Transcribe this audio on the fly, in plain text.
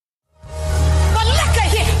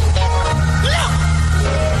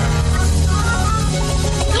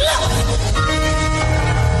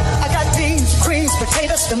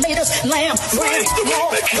lamb,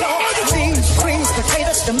 raw, beans, greens,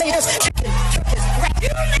 potatoes, tomatoes, chicken,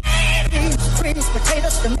 beans, greens,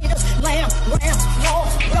 potatoes, tomatoes, lamb, raw,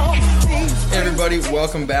 beans. Hey everybody,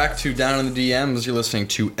 welcome back to Down in the DMs. You're listening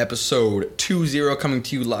to episode 20 coming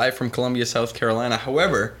to you live from Columbia, South Carolina.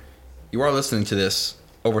 However, you are listening to this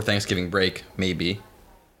over Thanksgiving break, maybe.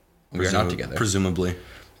 We are not together. Presumably.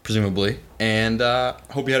 And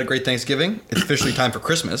hope you had a great Thanksgiving. It's officially time for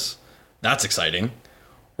Christmas. That's exciting.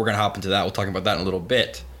 We're going to hop into that. We'll talk about that in a little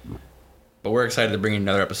bit. But we're excited to bring you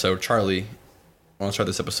another episode. Charlie, I want to start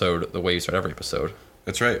this episode the way you start every episode.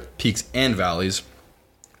 That's right. Peaks and valleys.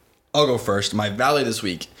 I'll go first. My valley this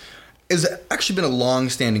week has actually been a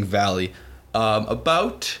long-standing valley.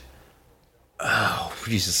 About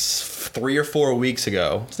 3 or 4 weeks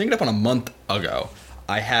ago, I was thinking up on a month ago,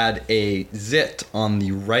 I had a zit on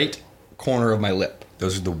the right corner of my lip.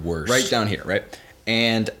 Those are the worst. Right down here, right?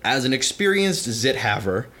 And as an experienced zit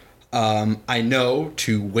haver, I know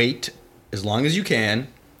to wait as long as you can.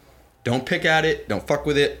 Don't pick at it. Don't fuck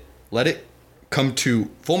with it. Let it come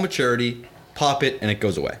to full maturity. Pop it, and it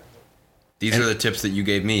goes away. These are the tips that you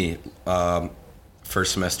gave me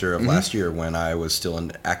first semester of last year when I was still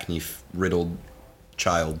an acne-riddled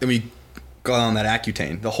child. Then we got on that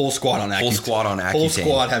Accutane. The whole squad on Accutane. Whole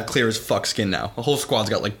squad have clear as fuck skin now. The whole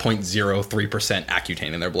squad's got like 0.03%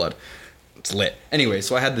 Accutane in their blood. It's lit. Anyway,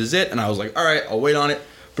 so I had the zit, and I was like, all right, I'll wait on it.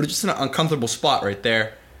 But it's just an uncomfortable spot right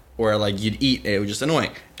there where like you'd eat, and it was just annoying.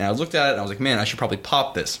 And I looked at it, and I was like, man, I should probably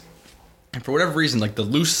pop this. And for whatever reason, like the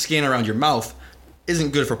loose skin around your mouth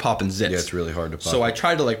isn't good for popping zits. Yeah, it's really hard to pop. So I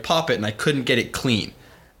tried to like pop it, and I couldn't get it clean.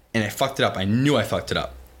 And I fucked it up. I knew I fucked it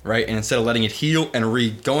up. Right? And instead of letting it heal and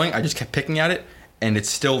re-going, I just kept picking at it, and it's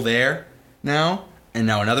still there now. And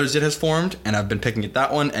now another zit has formed, and I've been picking at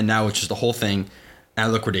that one, and now it's just the whole thing, and I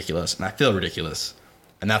look ridiculous, and I feel ridiculous.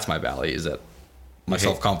 And that's my valley, is that my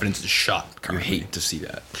self-confidence is shot currently. You hate to see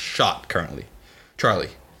that. Shot currently.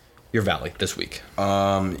 Charlie, your valley this week.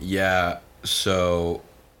 Yeah, so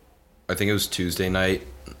I think it was Tuesday night.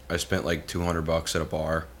 I spent like $200 at a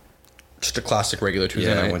bar. Just a classic regular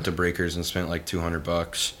Tuesday night. I went to Breakers and spent like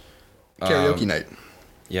 $200. Karaoke night.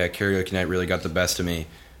 Yeah, karaoke night really got the best of me.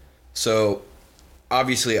 So,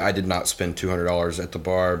 obviously, I did not spend $200 at the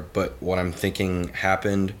bar, but what I'm thinking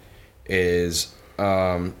happened is,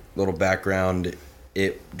 little background,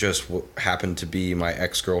 it just happened to be my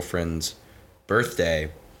ex-girlfriend's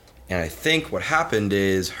birthday, and I think what happened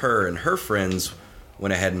is her and her friends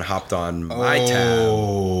went ahead and hopped on my tab.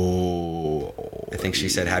 I think she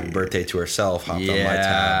said happy birthday to herself, hopped on my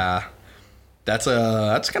tab. That's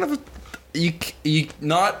kind of you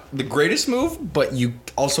not the greatest move, but you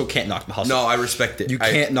also can't knock the hustle. No, I respect it. You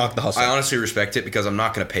can't knock the hustle. I honestly respect it because I'm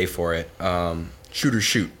not going to pay for it. Shoot or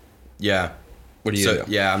shoot. Yeah. What do you do?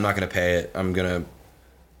 Yeah, I'm not going to pay it. I'm going to.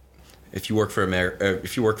 If you work for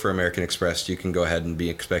American Express, you can go ahead and be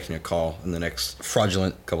expecting a call in the next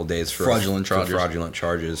fraudulent couple days for fraudulent charges.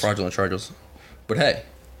 Fraudulent charges. But hey,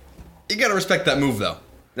 you gotta respect that move, though.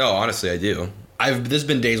 No, honestly, I do. There's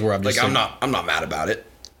been days where I've just I'm not mad about it.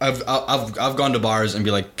 I've gone to bars and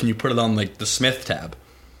be like, can you put it on like the Smith tab,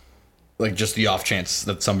 like just the off chance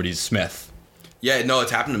that somebody's Smith. Yeah, no,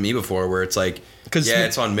 it's happened to me before where it's like,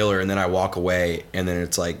 it's on Miller, and then I walk away, and then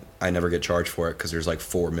it's like I never get charged for it because there's like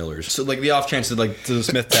 4 Millers. So like the off chance that like to the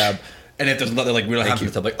Smith tab, and if there's another like we don't have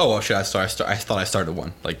Smith tab, like shit, I thought I started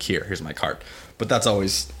one. Like here's my card, but that's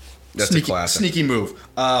always sneaky move.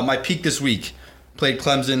 My peak this week, played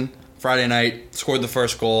Clemson Friday night, scored the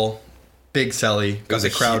first goal. Big celly. Got the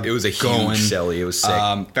crowd. It was a huge going. celly. It was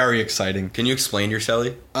sick. Very exciting. Can you explain your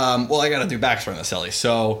celly? Well, I got to do backstory on the celly.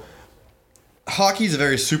 So, hockey's a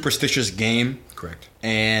very superstitious game. Correct.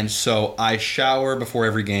 And so I shower before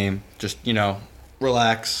every game. Just,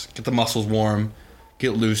 relax, get the muscles warm,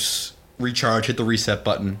 get loose, recharge, hit the reset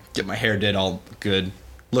button, get my hair did all good,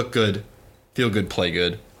 look good, feel good, play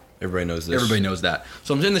good. Everybody knows this. Everybody knows that.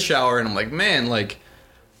 So I'm in the shower, and I'm like, man, like,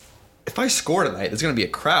 if I score tonight, there's going to be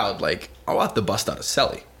a crowd. Like, I'll have to bust out a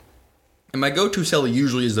celly. And my go-to celly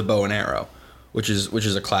usually is the bow and arrow, which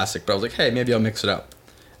is a classic. But I was like, hey, maybe I'll mix it up.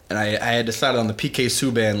 And I had decided on the PK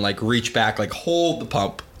Subban, like, reach back, like, hold the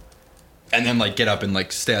pump, and then, like, get up and,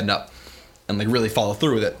 like, stand up and, like, really follow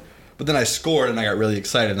through with it. But then I scored, and I got really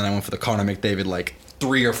excited, and I went for the Connor McDavid, like,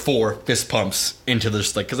 3 or 4 fist pumps into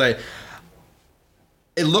this, like, because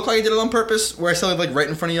it looked like I did it on purpose, where I said it like right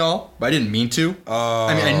in front of y'all, but I didn't mean to. Oh.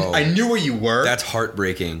 I mean, I knew where you were. That's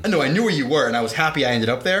heartbreaking. No, I knew where you were, and I was happy I ended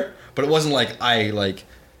up there, but it wasn't like I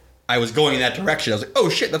was going in that direction. I was like, oh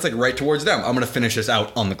shit, that's like right towards them. I'm going to finish this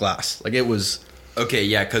out on the glass. Like it was... Okay,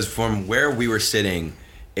 yeah, because from where we were sitting,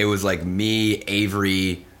 it was like me,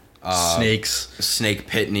 Avery, Snakes. Snake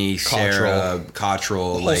Pitney, Sarah,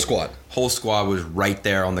 Cottrell. Whole squad. Whole squad was right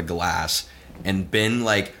there on the glass. And Ben,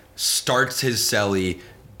 like, starts his celly,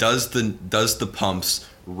 does the pumps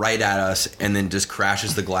right at us, and then just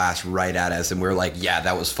crashes the glass right at us. And we're like, yeah,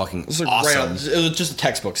 that was fucking awesome. It was just a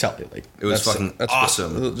textbook celly. Like, it was fucking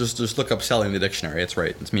awesome. Just look up celly in the dictionary. It's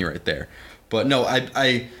right. It's me right there. But no,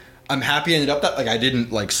 I'm happy I ended up that, like, I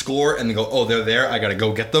didn't, like, score and then go, oh, they're there, I gotta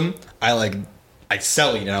go get them. I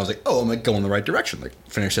cellied, and I was like, oh, I'm like going the right direction. Like,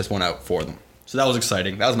 finish this one out for them. So that was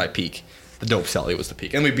exciting. That was my peak. The dope celly was the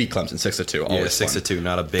peak. And we beat Clemson 6-2. Always 6-2,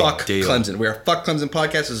 not a big fuck deal. Clemson. We are Fuck Clemson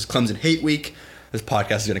podcast. This is Clemson Hate Week. This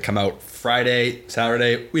podcast is going to come out Friday,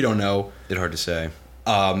 Saturday. We don't know. It's hard to say.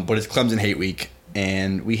 But it's Clemson Hate Week,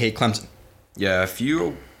 and we hate Clemson. Yeah, if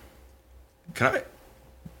you... Can I...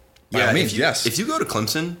 By all means, yes. If you go to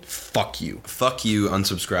Clemson, fuck you,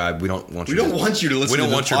 unsubscribe. We don't want you. We don't want you to listen. We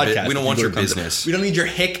don't want your podcast. We don't want your business. We don't need your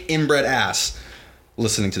hick inbred ass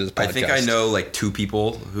listening to this podcast. I think I know like 2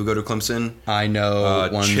 people who go to Clemson. I know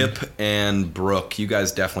one. Chip and Brooke. You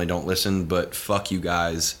guys definitely don't listen, but fuck you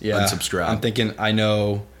guys. Yeah, unsubscribe. I'm thinking I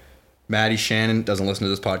know Maddie Shannon doesn't listen to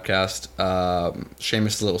this podcast.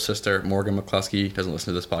 Seamus' little sister Morgan McCluskey doesn't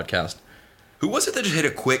listen to this podcast. Who was it that just hit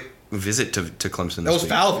a quick visit to Clemson this That was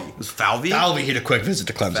week? Falvey. It was Falvey? Falvey hit a quick visit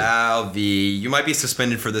to Clemson. Falvey. You might be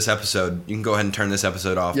suspended for this episode. You can go ahead and turn this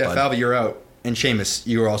episode off. Yeah, bud. Falvey, you're out. And Seamus,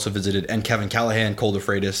 you were also visited. And Kevin Callahan, Cole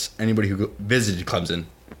DeFreitas, anybody who visited Clemson,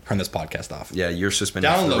 turn this podcast off. Yeah, you're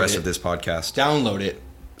suspended for the rest of this podcast. Download it.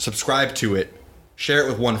 Subscribe to it. Share it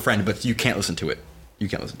with one friend, but you can't listen to it. You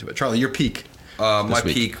can't listen to it. Charlie, your peak. My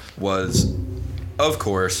peak was, of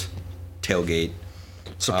course, tailgate.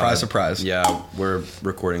 Surprise. Yeah, we're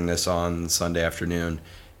recording this on Sunday afternoon,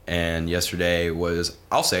 and yesterday was,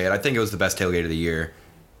 I'll say it, I think it was the best tailgate of the year.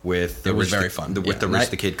 With the It was very fun. With the Rich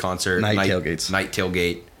the Kid concert. Night tailgates. Night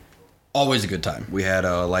tailgate. Always a good time. We had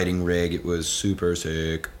a lighting rig. It was super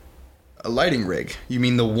sick. A lighting rig? You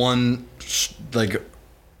mean the one, like...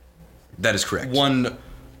 That is correct. One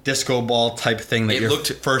disco ball type thing that your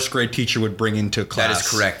first grade teacher would bring into class. That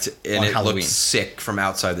is correct. And it Halloween. looked sick from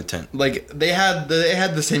outside the tent. Like, they had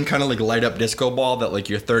the same kind of, like, light up disco ball that, like,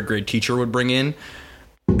 your third grade teacher would bring in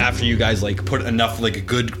after you guys, like, put enough, like,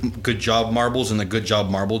 good job marbles in the good job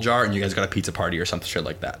marble jar, and you guys got a pizza party or something shit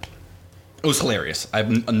like that. It was hilarious. I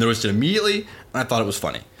noticed it immediately, and I thought it was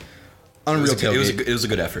funny. Unreal tailgate. It was a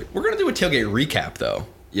good effort. We're going to do a tailgate recap, though.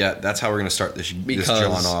 Yeah, that's how we're going to start this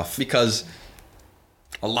John off. Because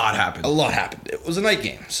a lot happened. It was a night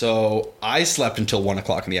game. So I slept until 1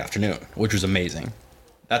 o'clock in the afternoon, which was amazing.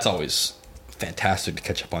 That's always fantastic to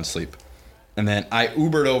catch up on sleep. And then I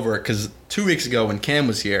Ubered over, because 2 weeks ago when Cam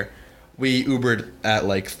was here, we Ubered at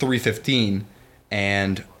like 3:15,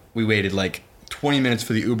 and we waited like 20 minutes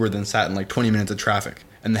for the Uber, then sat in like 20 minutes of traffic,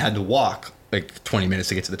 and then had to walk like 20 minutes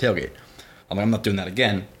to get to the tailgate. I'm like, I'm not doing that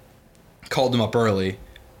again. Called them up early,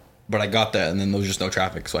 but I got there, and then there was just no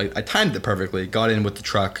traffic. So I timed it perfectly, got in with the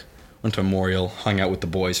truck, went to Memorial, hung out with the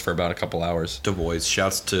boys for about a couple hours. The boys.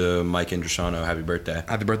 Shouts to Mike Indrasano. Happy birthday.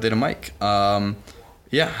 Happy birthday to Mike.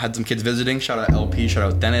 Yeah, had some kids visiting. Shout out LP, shout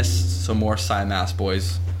out Dennis. Some more Cy Mass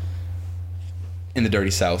boys in the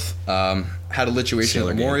dirty South. Had a lituation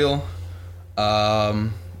at Memorial.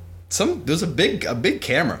 There's a big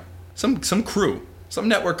camera. Some crew. Some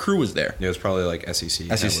network crew was there. Yeah, it was probably like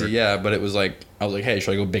SEC. SEC, yeah, but it was like, I was like, hey,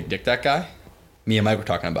 should I go big dick that guy? Me and Mike were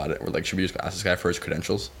talking about it. We're like, should we just ask this guy for his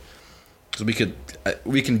credentials? Because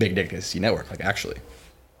we can big dick SEC network, like, actually.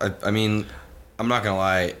 I mean, I'm not going to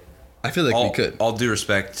lie. I feel like we could. All due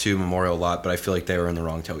respect to Memorial lot, but I feel like they were in the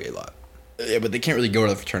wrong tailgate lot. Yeah, but they can't really go to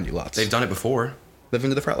the fraternity lots. They've done it before. They've been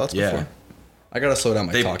to the frat lots before? I got to slow down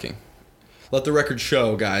my talking. Let the record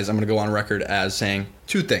show, guys, I'm going to go on record as saying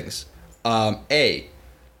 2 things. A,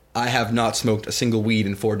 I have not smoked a single weed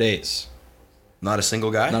in 4 days. Not a single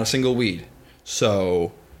guy? Not a single weed.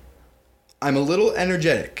 So, I'm a little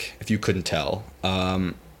energetic, if you couldn't tell.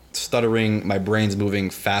 Stuttering, my brain's moving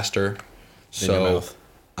faster. In your mouth.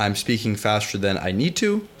 I'm speaking faster than I need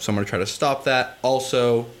to, so I'm going to try to stop that.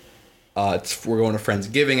 Also, we're going to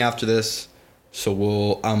Friendsgiving after this,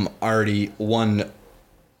 so I'm already 1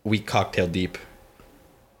 week cocktail deep.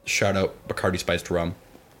 Shout out Bacardi Spiced Rum.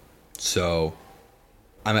 So,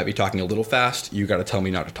 I might be talking a little fast. You got to tell me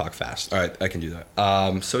not to talk fast. All right, I can do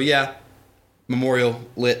that. So yeah, Memorial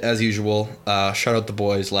lit as usual. Shout out the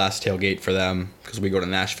boys. Last tailgate for them because we go to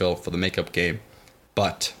Nashville for the makeup game.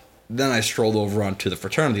 But then I strolled over onto the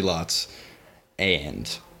fraternity lots,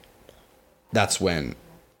 and that's when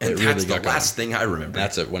it really got going. That's the last thing I remember.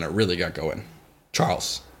 That's it when it really got going.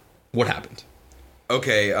 Charles, what happened?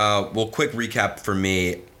 Okay, well, quick recap for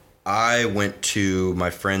me. I went to my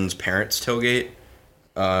friend's parents' tailgate,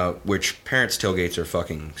 which parents' tailgates are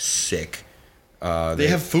fucking sick. They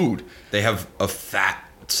have food. They have a fat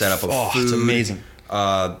setup of food. It's amazing.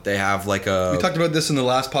 They have like a... We talked about this in the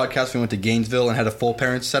last podcast. We went to Gainesville and had a full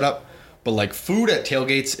parents setup. But like food at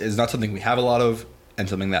tailgates is not something we have a lot of, and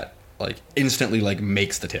something that like instantly like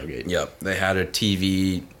makes the tailgate. Yep. They had a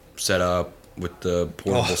TV set up with the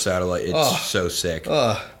portable satellite. It's so sick.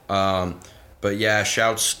 But yeah,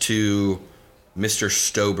 shouts to Mr.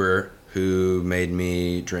 Stober, who made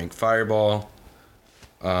me drink Fireball.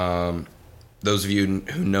 Those of you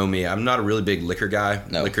who know me, I'm not a really big liquor guy.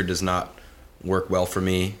 No. Liquor does not work well for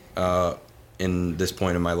me in this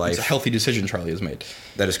point in my life. It's a healthy decision Charlie has made.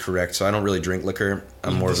 That is correct. So I don't really drink liquor.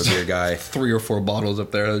 I'm more of a beer guy. 3 or 4 bottles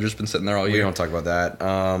up there that have just been sitting there all year. We don't talk about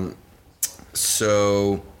that.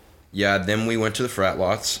 So, yeah, then we went to the frat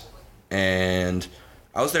lots, and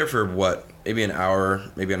I was there for maybe an hour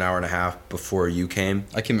and a half before you came.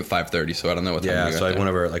 I came at 5:30, so I don't know what time Yeah, you got so I there. went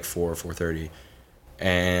over at like 4 or 4:30,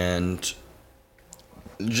 and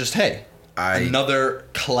Just another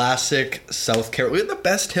classic South Carolina. We have the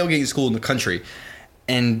best tailgating school in the country,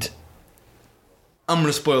 and I'm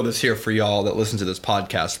gonna spoil this here for y'all that listen to this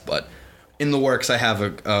podcast. But in the works, I have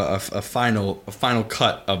a final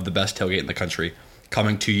cut of the best tailgate in the country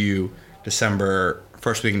coming to you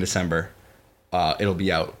first week in December. It'll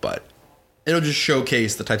be out, but it'll just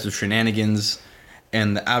showcase the types of shenanigans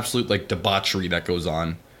and the absolute like debauchery that goes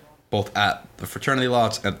on both at the fraternity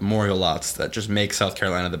lots and the memorial lots that just make South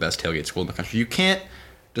Carolina the best tailgate school in the country. You can't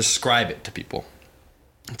describe it to people.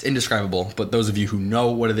 It's indescribable, but those of you who know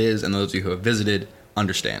what it is and those of you who have visited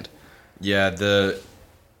understand. yeah,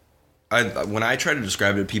 when I try to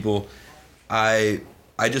describe it to people, I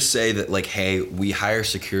just say that like, hey, we hire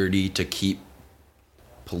security to keep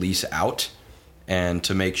police out and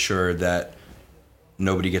to make sure that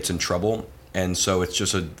nobody gets in trouble, and so it's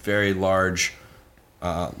just a very large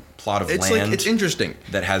plot of land. It's interesting.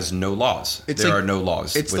 That has no laws. It's there like- are no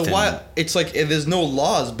laws. It's within- the wild. It's like there's no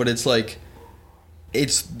laws, but it's like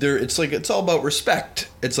it's there. It's like it's all about respect.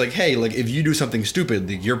 It's like, hey, like if you do something stupid,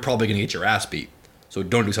 like, you're probably gonna get your ass beat. So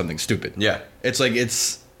don't do something stupid. Yeah. It's like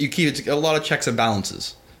it's a lot of checks and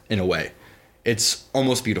balances in a way. It's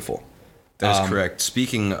almost beautiful. That is correct.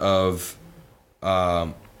 Speaking of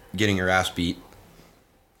getting your ass beat,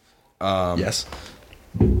 Yes.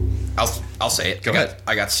 I'll say it. Go ahead.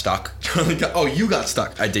 I got stuck. Oh, you got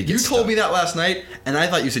stuck. I did get You stuck. told me that last night, and I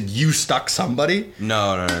thought you said you stuck somebody.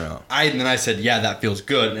 No. And then I said, yeah, that feels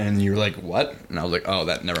good. And you were like, what? And I was like, oh,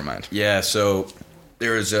 never mind. Yeah, so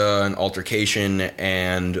there was an altercation,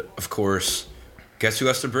 and of course, guess who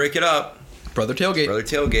has to break it up? Brother Tailgate. Brother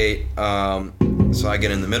Tailgate. So I get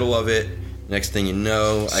in the middle of it. Next thing you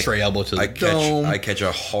know, Stray elbow to the dome. I catch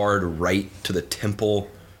a hard right to the temple.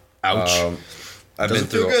 Ouch. I've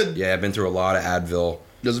Doesn't been through feel good. Yeah, I've been through a lot of Advil.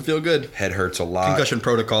 Doesn't feel good. Head hurts a lot. Concussion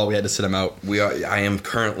protocol. We had to sit him out. I am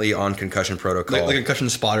currently on concussion protocol. The concussion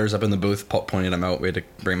spotters up in the booth pointed him out. We had to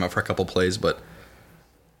bring him out for a couple plays, but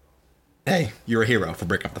hey, you're a hero for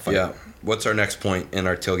breaking up the fight. Yeah. What's our next point in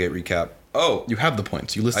our tailgate recap? Oh, You have the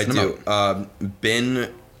points. You I listed them do. out.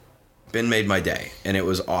 Ben made my day, and it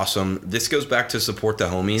was awesome. This goes back to support the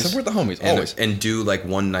homies. Support the homies, and, always. and do like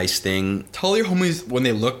one nice thing. Tell your homies when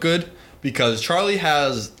they look good, because Charlie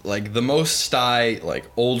has like the most like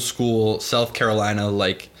old school South Carolina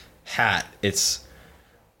like hat. It's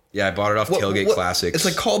Yeah, I bought it off Tailgate Classics. It's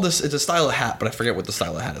like called this. It's a style of hat, but I forget what the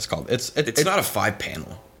style of hat is called. It's not a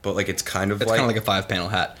 5-panel, but like it's kind of It's like kind of like a 5-panel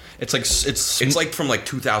hat. It's like it's like from like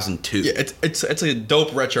 2002. Yeah, it's a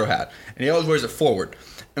dope retro hat, and he always wears it forward.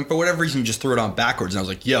 And for whatever reason, he just threw it on backwards. And I was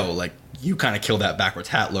like, "Yo, like you kind of killed that backwards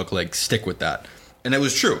hat look. Like stick with that." And it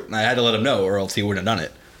was true. And I had to let him know, or else he wouldn't have done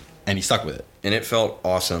it. And he stuck with it. And it felt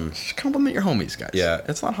awesome. Just compliment your homies, guys. Yeah.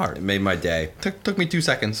 It's not hard. It made my day. Took me 2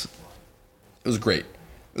 seconds. It was great.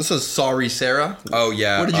 This is Sorry Sarah. Oh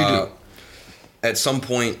yeah. What did you do? At some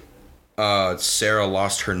point, Sarah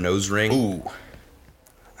lost her nose ring. Ooh.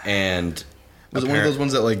 And Was it one of those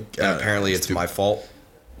ones that like? and apparently it's my fault.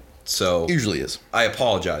 So Usually is. I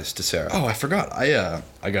apologize to Sarah. Oh, I forgot.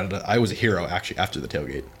 I was a hero actually after the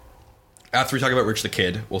tailgate. After we talk about Rich the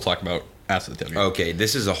Kid, we'll talk about after the tailgate. Okay,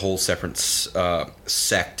 this is a whole separate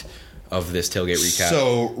sect of this tailgate recap.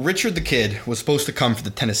 So Richard the Kid was supposed to come for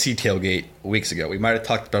the Tennessee tailgate weeks ago. We might have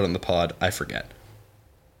talked about it on the pod. I forget.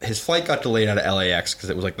 His flight got delayed out of LAX because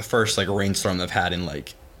it was like the first like rainstorm they've had in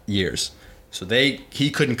like years. So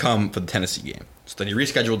he couldn't come for the Tennessee game. So then he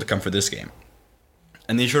rescheduled to come for this game.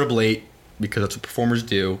 And they showed up late because that's what performers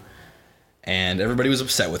do. And everybody was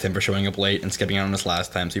upset with him for showing up late and skipping out on us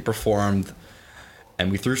last time. So he performed.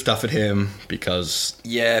 and we threw stuff at him because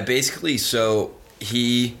Yeah, basically, so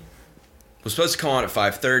he was supposed to come on at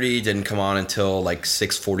 5:30, didn't come on until like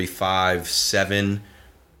 6:45, 7.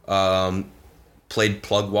 Played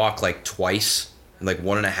Plug Walk like twice, like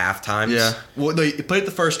 1.5 times. yeah. Well, he played it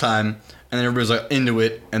the first time, and then everybody was like into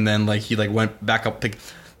it, and then like he like went back up.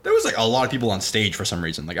 There was like a lot of people on stage for some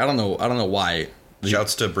reason. Like I don't know why.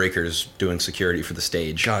 Shouts to Breakers doing security for the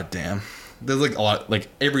stage. God damn. There's like a lot. Like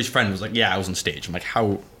Avery's friend was like, "Yeah, I was on stage." I'm like,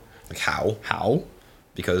 "How? Like how? How?"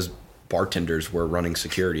 Because bartenders were running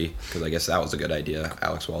security. Because I guess that was a good idea,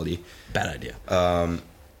 Alex Waldy. Bad idea.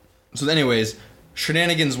 So, anyways,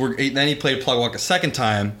 shenanigans were. Then he played Plug Walk a second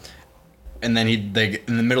time, and then they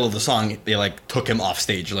in the middle of the song they like took him off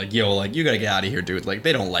stage. Like, yo, like you gotta get out of here, dude. Like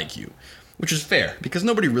they don't like you, which is fair because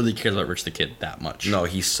nobody really cares about Rich the Kid that much. No,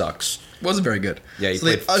 he sucks. Wasn't very good. Yeah, so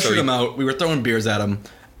they ushered him out. We were throwing beers at him,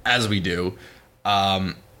 as we do.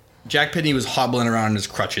 Jack Pitney was hobbling around in his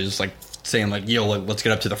crutches, like saying, like, "Yo, like, let's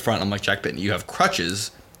get up to the front." I'm like, "Jack Pitney, you have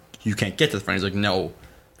crutches. You can't get to the front." He's like, "No,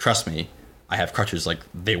 trust me, I have crutches. Like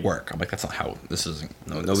they work." I'm like, "That's not how this isn't.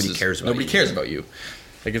 No, Nobody cares about nobody you. cares about you.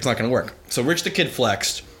 Like it's not going to work." So Rich the Kid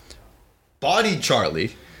flexed, bodied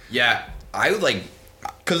Charlie Yeah, I would like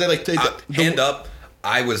because they like hand up.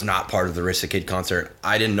 I was not part of the Rich the Kid concert.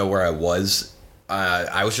 I didn't know where I was.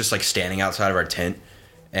 I was just like standing outside of our tent,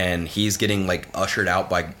 and he's getting like ushered out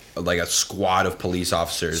by like a squad of police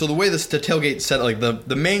officers. So the way the tailgate set, like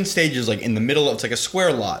the main stage is like in the middle. It's like a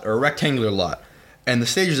square lot or a rectangular lot, and the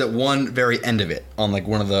stage is at one very end of it on like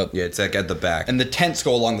one of the yeah, it's like at the back. and the tents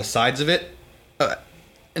go along the sides of it,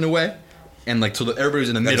 in a way, and like so that everybody's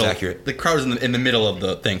in the That's middle. accurate. The crowd is in the middle of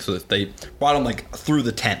the thing, so that they brought him like through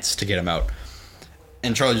the tents to get him out,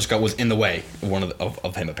 and Charlie just was in the way of one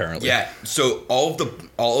of him apparently. Yeah, so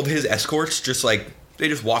all of his escorts just like they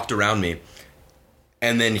just walked around me,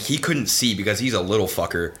 and then he couldn't see because he's a little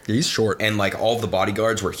fucker, He's short. and like all of the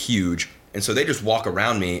bodyguards were huge, and so they just walk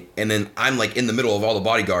around me, and then I'm like in the middle of all the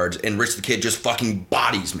bodyguards, and Rich the Kid just fucking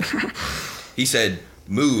bodies me. He said,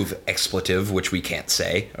 "Move," expletive, which we can't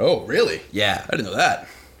say. Oh, really? Yeah, I didn't know that.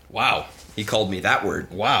 Wow. he called me that word.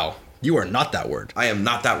 Wow. You are not that word. I am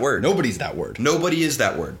not that word. Nobody's that word. Nobody is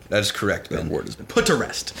that word. That is correct, That Ben. word has been put to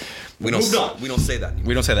rest. We don't. Moved on. We don't say that anymore.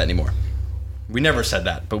 We don't say that anymore. We never said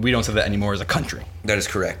that, but we don't say that anymore as a country. That is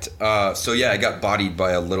correct. So yeah, I got bodied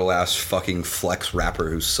by a little ass fucking flex rapper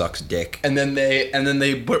who sucks dick. And then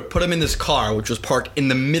they put him in this car, which was parked in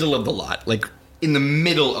the middle of the lot, like in the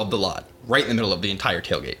middle of the lot, right in the middle of the entire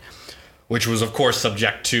tailgate, which was of course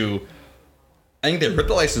subject to. I think they ripped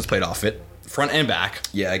the license plate off it, front and back.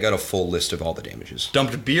 Yeah, I got a full list of all the damages.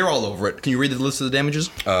 Dumped beer all over it. Can you read the list of the damages?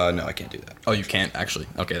 No, I can't do that. Oh, you can't actually.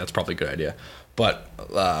 Okay, that's probably a good idea. But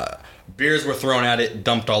beers were thrown at it,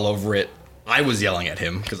 dumped all over it. I was yelling at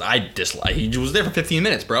him because I dislike. He was there for 15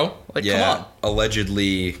 minutes, bro. Like, Yeah, come on.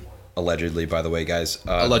 allegedly, by the way, guys.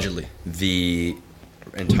 Allegedly. The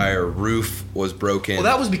entire roof was broken. Well,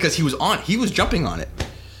 that was because he was jumping on it.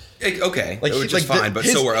 Okay, Like, which is fine, but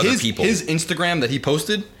his- so were other his- people. His Instagram that he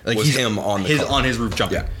posted like Was he's him on the car. on his roof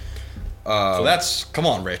jumping. Yeah. So that's come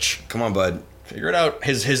on, Rich. Come on, bud. Figure it out.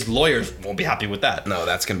 His lawyers won't be happy with that. No,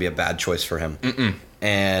 that's going to be a bad choice for him.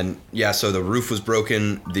 And yeah, so the roof was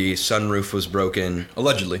broken. The sunroof was broken.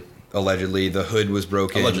 Allegedly. Allegedly, the hood was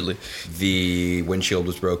broken. Allegedly. The windshield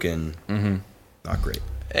was broken. Mm-hmm. Not great.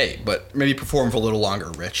 Hey, but maybe perform for a little longer,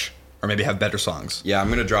 Rich, or maybe have better songs. Yeah, I'm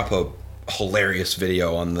gonna drop a hilarious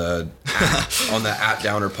video on the at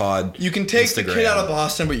Downer Pod. You can take the Instagram kid out of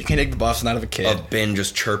Boston, but you can't take the Boston out of a kid. of Ben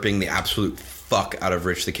just chirping the absolute fuck out of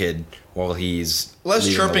Rich the Kid while he's Less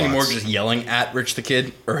leaving the chirping and more lots. just yelling at Rich the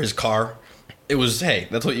Kid or his car. It was, hey,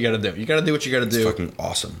 that's what you got to do. You got to do what you got to do. fucking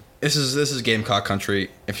awesome. This is Gamecock country.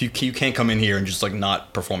 If you can't come in here and just like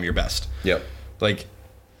not perform your best. Yep. Like,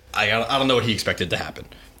 I don't know what he expected to happen.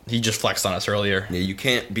 He just flexed on us earlier. Yeah, you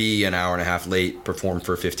can't be an hour and a half late, perform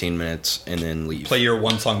for 15 minutes, and then leave. Play your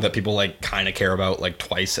one song that people like kind of care about like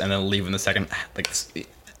twice, and then leave in the second. Like, it's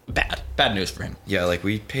bad news for him. Yeah, like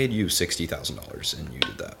we paid you $60,000 and you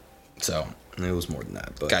did that. So, And it was more than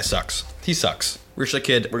that, but guy sucks. He sucks. Rich the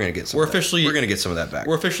Kid. we're gonna get some. We're of that. officially. We're gonna get some of that back.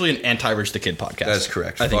 We're officially an anti-Rich the Kid podcast. That is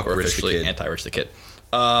correct. I think Fuck we're Rich the officially Kid. anti-Rich the Kid.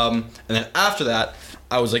 And then after that,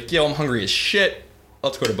 I was like, yo, I'm hungry as shit.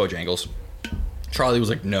 Let's go to Bojangles. Charlie was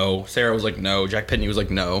like, no. Sarah was like, no. Jack Pitney was like,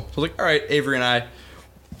 no. So I was like, all right, Avery and I,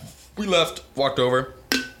 we left, walked over.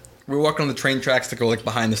 We were walking on the train tracks to go like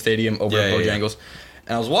behind the stadium over at Yeah, yeah, Bojangles.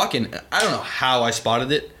 And I was walking, and I don't know how I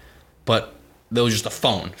spotted it, but there was just a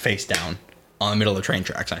phone face down on the middle of the train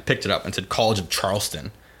tracks. And I picked it up and said College of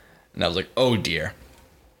Charleston. And I was like, oh dear.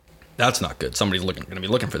 That's not good. Somebody's going to be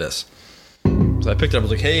looking for this. So I picked it up. I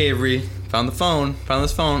was like, "Hey, Avery, found this phone,"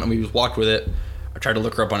 and we just walked with it. I tried to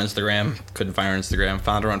look her up on Instagram, couldn't find her on Instagram.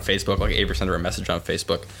 Found her on Facebook. Like Avery sent her a message on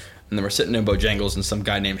Facebook, and then we're sitting in Bojangles, and some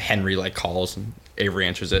guy named Henry like calls, and Avery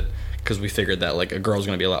answers it because we figured that like a girl's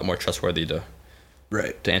gonna be a lot more trustworthy to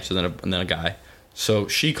answer than a guy. So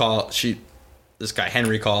this guy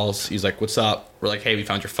Henry calls. He's like, "What's up?" We're like, "Hey, we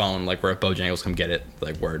found your phone. Like, we're at Bojangles. Come get it."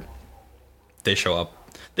 Like, word. They show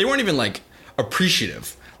up. They weren't even like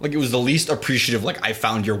appreciative. Like, it was the least appreciative. Like, I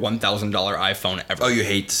found your $1,000 iPhone ever. Oh, you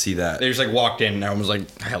hate to see that. They just like walked in and everyone was like,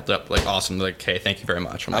 I held it up, like, awesome. They're like, "Hey, thank you very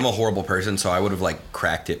much." I'm a horrible person, so I would have like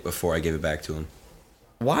cracked it before I gave it back to him.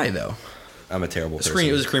 Why though? I'm a terrible person.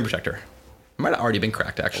 It was a screen protector. It might have already been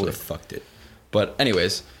cracked I would actually. have fucked it. But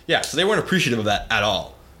anyways, yeah. So they weren't appreciative of that at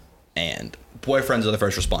all. And boyfriends are the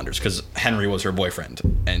first responders because Henry was her boyfriend.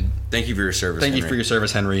 And Thank you for your service. thank you Henry. for your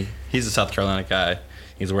service, Henry. He's a South Carolina guy.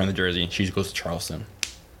 He's wearing the jersey. She goes to Charleston.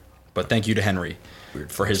 But thank you to Henry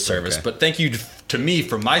for his service. okay. But thank you to me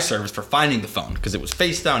for my service for finding the phone because it was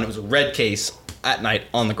face down. It was a red case at night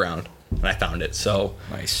on the ground, and I found it. So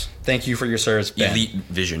Nice. thank you for your service, Ben. Elite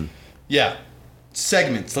vision. Yeah.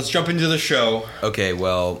 Segments. Let's jump into the show. Okay,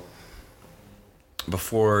 well,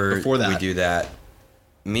 before that. we do that,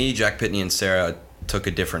 me, Jack Pitney, and Sarah took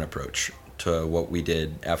a different approach to what we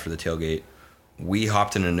did after the tailgate. We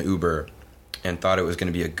hopped in an Uber and thought it was going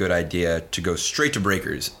to be a good idea to go straight to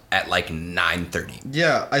Breakers at like 9:30.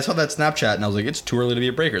 Yeah, I saw that Snapchat, and I was like, it's too early to be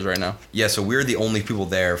at Breakers right now. Yeah, so we were the only people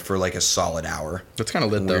there for like a solid hour. That's kind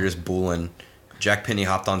of lit, And though. we were just booling. Jack Pitney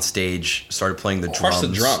hopped on stage, started playing the drums. Crush the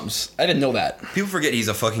drums. I didn't know that. People forget he's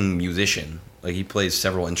a fucking musician. Like, he plays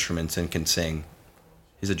several instruments and can sing.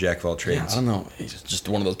 He's a jack of all Yeah, trades. I don't know. He's just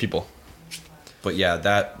one of those people. But yeah,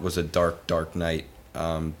 that was a dark, dark night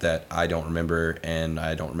that I don't remember, and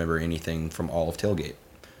I don't remember anything from all of tailgate.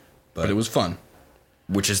 But it was fun.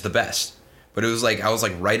 Which is the best. But it was like, I was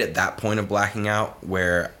like right at that point of blacking out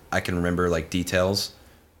where I can remember like details.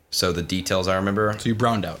 So the details I remember, So you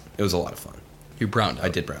browned out. it was a lot of fun. You browned out. I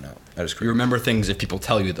did brown out. That is correct. You remember things if people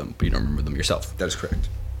tell you them, but you don't remember them yourself. That is correct.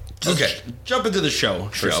 Just Okay. jump into the show.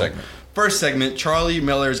 segment. First segment, Charlie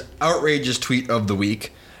Miller's outrageous tweet of the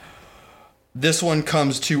week. This one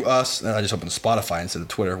comes to us, and I just opened Spotify instead of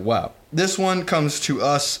Twitter. Wow. This one comes to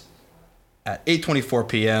us at 8:24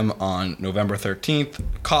 p.m. on November 13th.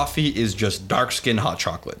 Coffee is just dark skin hot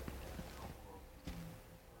chocolate.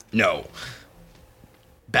 No.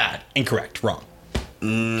 Bad. Incorrect. Wrong.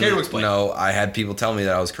 Care to explain? No, I had people tell me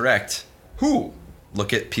that I was correct. Who?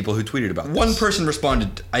 Look at people who tweeted about this. One person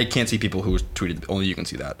responded. I can't see people who tweeted. Only you can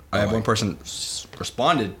see that. I have Oh, one person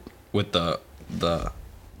responded with the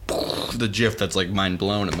GIF that's like mind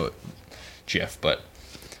blown GIF, but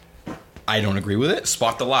I don't agree with it.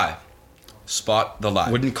 Spot the lie. Spot the lie.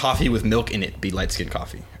 Wouldn't coffee with milk in it be light skin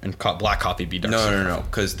coffee and black coffee be dark? No.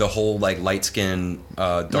 Because the whole like light skin,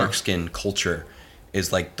 dark skin culture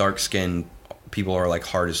is like dark skin people are like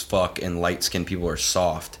hard as fuck, and light skin people are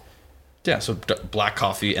soft. Yeah, so black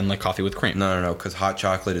coffee and like coffee with cream. No. Because hot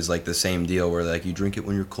chocolate is like the same deal where like you drink it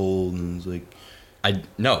when you're cold, and it's like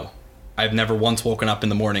I've never once woken up in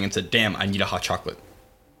the morning and said, "Damn, I need a hot chocolate."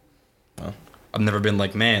 Well, I've never been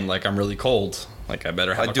like, "Man, like I'm really cold. Like I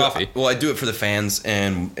better have a coffee." I do it for the fans,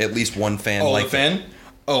 and at least one fan All like the fan?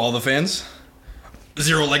 Oh, all the fans?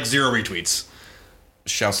 Zero retweets.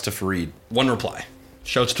 Shouts to Fareed. One reply.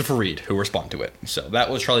 Shouts to Fareed, who respond to it. So that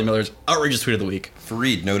was Charlie Miller's outrageous tweet of the week.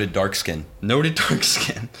 Fareed, noted dark skin. Noted dark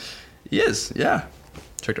skin. He is, yeah.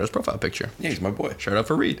 Checked out his profile picture. Yeah, he's my boy. Shout out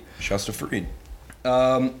Fareed. Shouts to Fareed.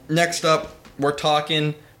 Next up, we're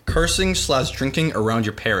talking cursing/drinking around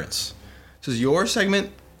your parents. This is your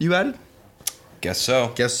segment you added? Guess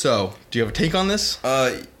so. Guess so. Do you have a take on this?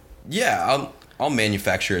 Yeah, I'll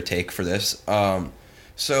manufacture a take for this.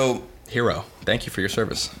 So Hero, thank you for your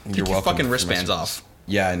service. Take You're your welcome fucking for my wristbands service. off.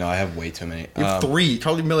 yeah, I know I have way too many. You have three.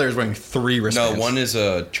 Charlie Miller is wearing 3 wristbands. No, one is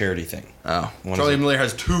a charity thing. Oh. One Charlie is a- Miller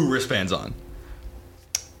has 2 wristbands on.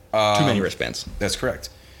 Too many wristbands. That's correct.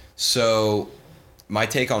 So my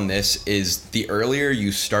take on this is the earlier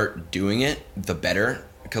you start doing it, the better.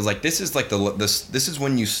 Because like this is like this is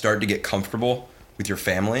when you start to get comfortable with your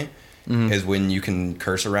family. Is when you can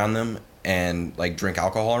curse around them and like drink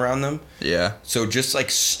alcohol around them. Yeah. So just like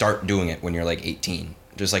start doing it when you're like 18.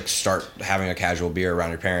 Just like start having a casual beer around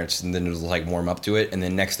your parents, and then it'll like warm up to it, and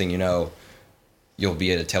then next thing you know, you'll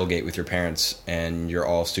be at a tailgate with your parents, and you're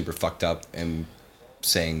all super fucked up and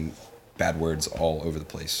saying bad words all over the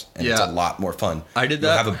place, and it's Yeah. a lot more fun. I did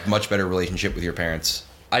You'll that. have a much better relationship with your parents.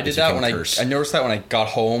 I did if you that can when curse. I noticed that when I got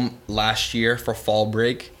home last year for fall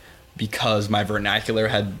break. because my vernacular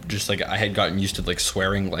had just like I had gotten used to like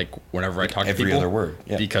swearing like whenever I talked to people. Every other word.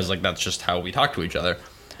 Yeah. Because like that's just how we talk to each other.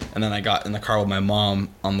 And then I got in the car with my mom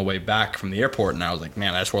on the way back from the airport, and I was like,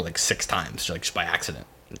 man, I swore like 6 times, like just by accident,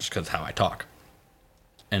 just because how I talk.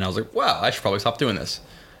 And I was like, wow, I should probably stop doing this.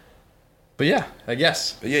 But yeah, I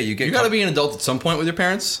guess. But yeah, you got to be an adult at some point with your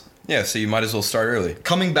parents. Yeah, so you might as well start early.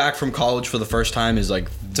 Coming back from college for the first time is like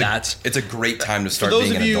It's a great time to start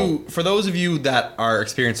being an adult. For those of you that are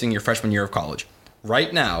experiencing your freshman year of college,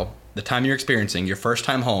 right now, the time you're experiencing, your first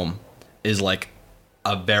time home, is like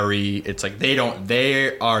it's like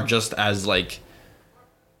they are just as like,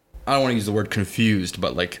 I don't want to use the word confused,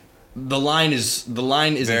 but like the line isn't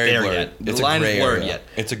Very there blurred. yet. The It's a line gray is blurred area. yet.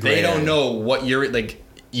 It's a gray They don't area. know what you're like.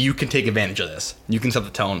 You can take advantage of this. You can set the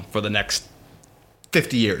tone for the next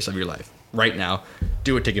 50 years of your life. Right now,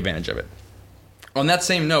 do it. Take advantage of it. On that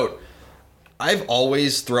same note, I've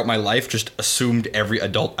always throughout my life just assumed every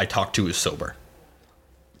adult I talk to is sober.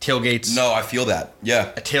 Tailgates. No, I feel that.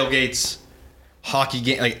 Yeah. Tailgates, hockey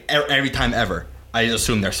game, like every time ever, I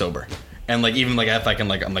assume they're sober. And like even like if I can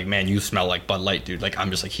like I'm like, man, you smell like Bud Light, dude. Like I'm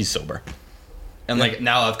just like, he's sober. And like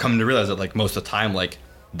now I've come to realize that like most of the time like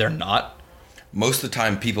they're not. Most of the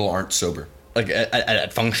time, people aren't sober. Like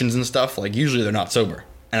at functions and stuff, like usually they're not sober,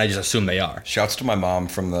 and I just assume they are. Shouts to my mom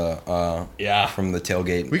from the from the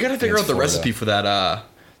tailgate. We got to figure out against the Florida. recipe for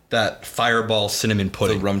that Fireball cinnamon The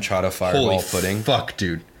pudding. rum chata fireball Holy pudding. fuck,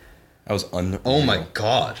 dude! That was unreal. Oh my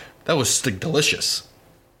god, that was like delicious.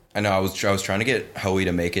 I know. I was trying to get Hoey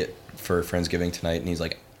to make it for Friendsgiving tonight, and he's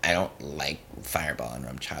like, I don't like fireball and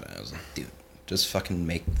rum chata. I was like, dude, just fucking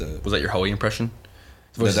make the. Was that your Hoey impression?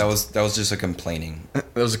 No, that was just a complaining.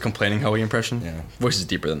 That was a complaining Hoey impression. Yeah. Voice is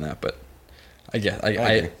deeper than that, but I get.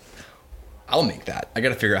 agree. I'll make that. I got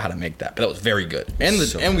to figure out how to make that. But that was very good. And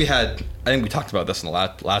So and we had. I think we talked about this in the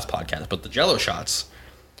last podcast. But the Jello shots.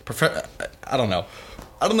 I don't know.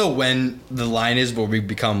 I don't know when the line is where we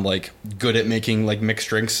become like good at making like mixed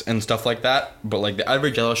drinks and stuff like that. But like the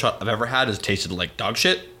every Jello shot I've ever had has tasted like dog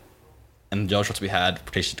shit, and the Jello shots we had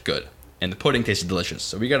tasted good, and the pudding tasted delicious.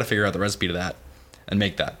 So we got to figure out the recipe to that and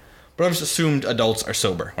make that. But I've just assumed adults are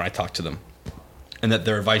sober when I talk to them, and that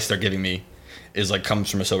their advice they're giving me is like comes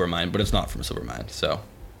from a sober mind, but it's not from a sober mind. So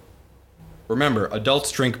remember,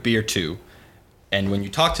 adults drink beer too, and when you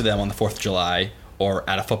talk to them on the 4th of July or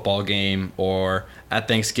at a football game or at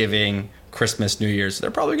Thanksgiving, Christmas, New Year's,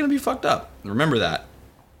 they're probably going to be fucked up. Remember that.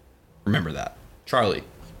 Remember that. Charlie,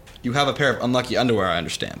 you have a pair of unlucky underwear, I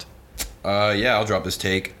understand. Yeah, I'll drop this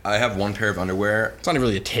take. I have one pair of underwear. It's not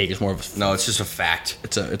really a take, it's more of a No, it's just a fact.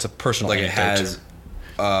 it's a personal Like it anecdote.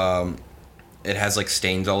 has like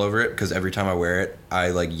stains all over it because every time I wear it, I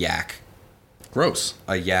like yak. Gross.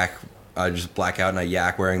 I just black out and I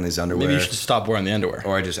yak wearing these underwear. Maybe you should stop wearing the underwear.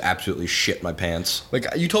 Or I just absolutely shit my pants. Like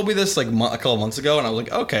you told me this like a couple months ago, and I was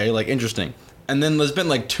like, okay, like interesting. And then there's been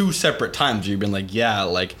like 2 separate times where you've been like, yeah,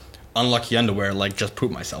 like unlucky underwear, like just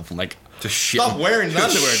poop myself. I'm like, Just shit. stop wearing the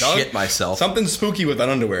just underwear, dog. Shit myself. Something spooky with that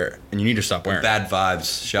underwear, and you need to stop wearing. it. Bad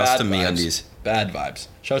vibes. Shouts to MeUndies. Bad vibes.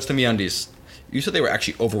 Shouts to MeUndies. You said they were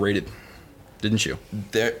actually overrated, didn't you?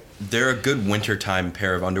 They're a good wintertime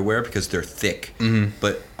pair of underwear because they're thick. Mm-hmm.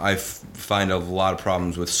 But I find a lot of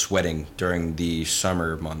problems with sweating during the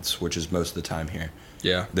summer months, which is most of the time here.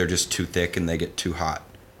 Yeah. They're just too thick and they get too hot.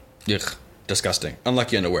 Ugh. Disgusting.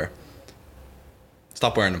 Unlucky underwear.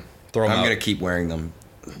 Stop wearing them. Throw them I'm out. going to keep wearing them.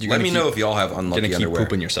 You're Let gonna me keep- know if y'all have unlucky Gonna keep underwear.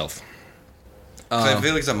 pooping yourself. 'Cause I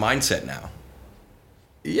feel like it's a mindset now.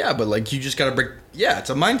 Yeah, but like you just gotta break. Yeah,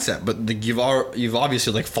 it's a mindset, but like, you've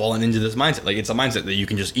obviously like fallen into this mindset. Like it's a mindset that you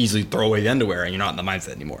can just easily throw away the underwear, and you're not in the mindset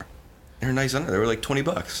anymore. They're nice underwear. They were like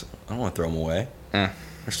 $20. I don't want to throw them away. Eh.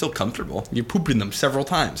 They're still comfortable. You pooped in them several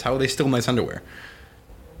times. How are they still nice underwear?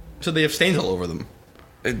 So they have stains all over them.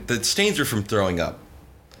 The stains are from throwing up.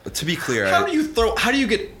 But to be clear, How do you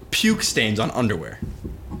get puke stains on underwear?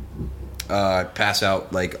 I pass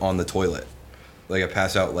out like on the toilet. Like I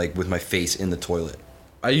pass out like with my face in the toilet.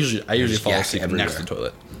 I usually just fall yak asleep everywhere. next to the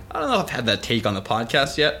toilet. I don't know if I've had that take on the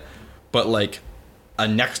podcast yet, but like a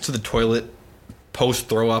next to the toilet post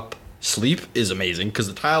throw up sleep is amazing because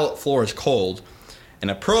the tile floor is cold,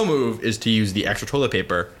 and a pro move is to use the extra toilet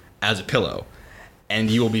paper as a pillow, and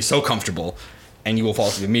you will be so comfortable, and you will fall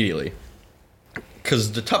asleep immediately.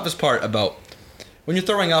 Because the toughest part about when you're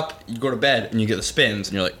throwing up, you go to bed and you get the spins,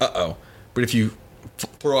 and you're like, uh-oh. But if you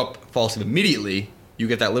throw up, fall asleep immediately, you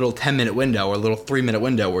get that little 10-minute window or a little 3-minute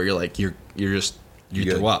window where you're like, you Good.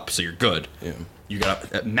 threw up, so you're good. Yeah. You gotta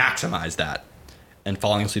maximize that. And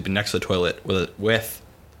falling asleep next to the toilet with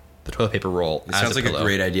the toilet paper roll. It as sounds like pillow. a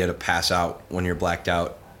great idea to pass out when you're blacked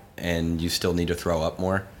out and you still need to throw up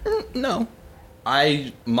more. No.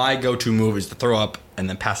 my go-to move is to throw up and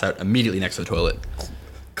then pass out immediately next to the toilet.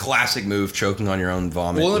 Classic move, choking on your own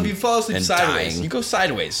vomit. Well, if you fall asleep and sideways, dying. you go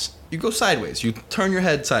sideways. You go sideways. You turn your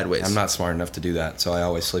head sideways. I'm not smart enough to do that, so I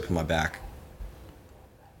always sleep on my back.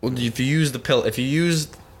 Well, if you use the pill, it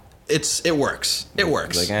works. It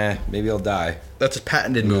works. Like, maybe I'll die. That's a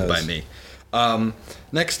patented move by knows? me.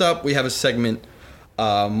 Next up, we have a segment.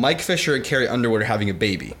 Mike Fisher and Carrie Underwood are having a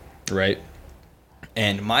baby, right?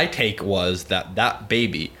 And my take was that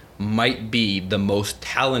baby might be the most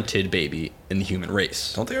talented baby in the human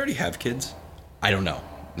race. Don't they already have kids? I don't know.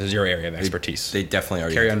 This is your area of expertise. They definitely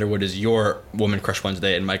already Carrie have Underwood is your Woman Crush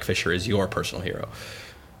Wednesday, and Mike Fisher is your personal hero.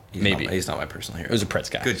 Maybe. He's not my personal hero. It was a Preds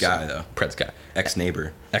guy. Good guy, though. Preds guy.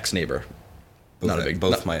 Ex-neighbor. Ex-neighbor.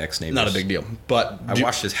 Both my ex-neighbors. Not a big deal. But I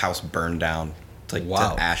watched his house burn down. It's like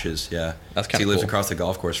Wow. to ashes, yeah. That's So kinda he lives cool. across the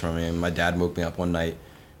golf course from me, and my dad woke me up one night.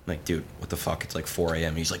 I'm like, dude, what the fuck? It's like 4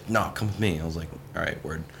 a.m. He's like, no, come with me. I was like, all right,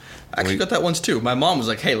 word. I actually got that once too. My mom was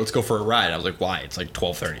like, "Hey, let's go for a ride." I was like, "Why?" It's like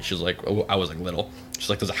 12:30. She was like, oh, I was like little. She's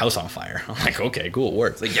like, "There's a house on fire." I'm like, "Okay, cool,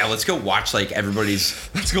 works." Like, yeah, let's go watch like everybody's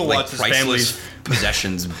Let's go like, watch his priceless family's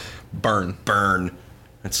possessions burn. burn.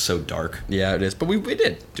 That's so dark. Yeah, it is. But we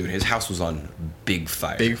did. Dude, his house was on big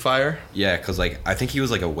fire. Big fire. Yeah, because like I think he was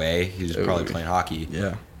like away. He was probably playing hockey.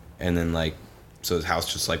 Yeah. And then like, so his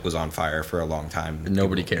house just like was on fire for a long time.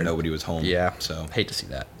 Nobody cared. Nobody was home. Yeah. So Hate to see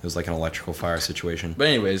that. it was like an electrical fire situation. But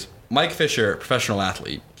anyways, Mike Fisher, professional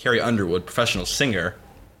athlete. Carrie Underwood, professional singer,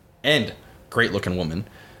 and great looking woman.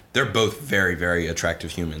 They're both very, very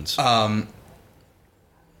attractive humans.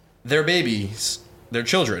 Their babies, their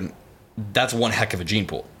children. That's one heck of a gene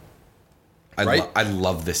pool. right? I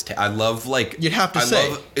love this. I love like You'd have to I say.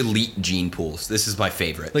 love elite gene pools. This is my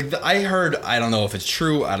favorite. Like I heard, I don't know if it's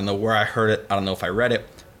true. I don't know where I heard it. I don't know if I read it,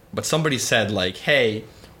 but somebody said like, hey,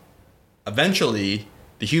 eventually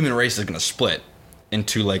the human race is going to split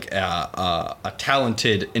into like a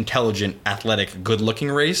talented, intelligent, athletic, good-looking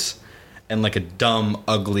race, and like a dumb,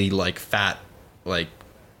 ugly, like fat, like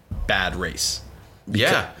bad race.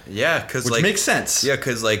 yeah, because Which like makes sense. Yeah,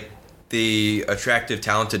 because like the attractive,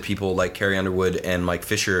 talented people like Carrie Underwood and Mike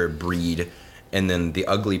Fisher breed, and then the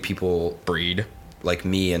ugly people Breed. like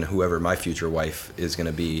me and whoever my future wife is going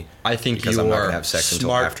to be. I think because you I'm not are going to have sex until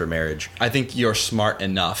smart. after marriage. I think you're smart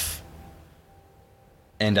enough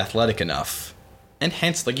and athletic enough, and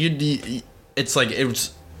hence like you'd be. It's like it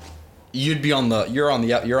was. You'd be on the. You're on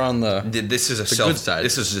the. This is a good side.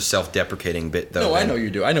 This is a self-deprecating bit, though. No, I man. know you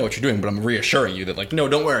do. I know what you're doing, but I'm reassuring you that like, no,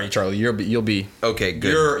 don't worry, Charlie. You'll be Okay,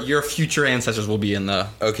 good. Your future ancestors will be in the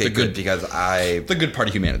Okay, the good, because the good part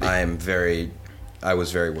of humanity. I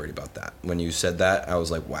was very worried about that. When you said that, I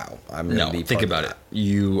was like, wow, I'm going to No, be think part about of it.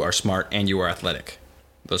 You are smart and you are athletic.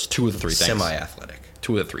 Those two of the three that. things. Semi-athletic.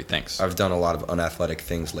 Two of the three things. I've done a lot of unathletic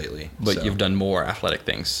things lately. But so. you've done more athletic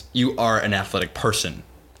things. You are an athletic person.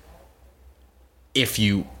 If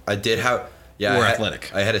you I did have... Yeah, We're I had,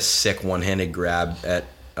 athletic. I had a sick one-handed grab at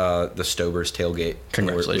the Stobers tailgate.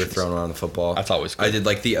 Congratulations. We're throwing around the football. That's always good. I did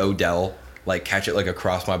like the Odell, like catch it like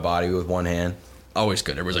across my body with one hand. always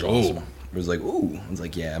good. Everybody's like, Awesome. oh. It was like, ooh. I was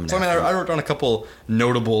like, yeah, I'm an So I mean, athlete. I wrote down a couple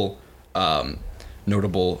notable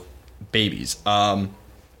babies.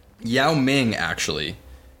 Yao Ming, actually.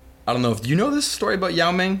 I don't know if you know this story about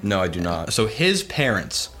Yao Ming. No, I do not. So his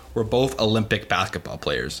parents were both Olympic basketball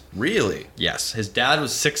players. Really? Yes, his dad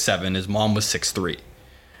was 6'7", his mom was 6'3".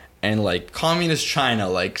 And like communist China,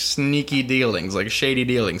 like sneaky dealings, like shady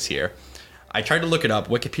dealings here. I tried to look it up.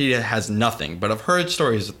 Wikipedia has nothing, but I've heard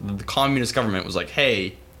stories. The communist government was like,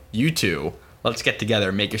 "Hey, you two, let's get together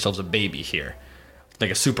and make yourselves a baby here,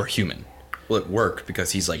 like a superhuman." Well, it worked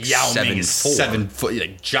because he's like Yao Ming 7'4". is 7 foot,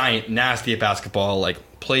 like giant, nasty at basketball. Like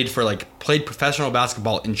played professional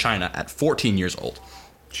basketball in China at 14 years old.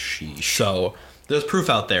 Sheesh. So there's proof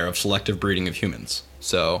out there of selective breeding of humans.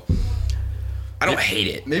 So I don't hate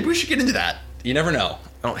it. maybe we should get into that. You never know.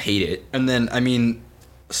 I don't hate it. And then, I mean,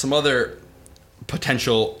 some other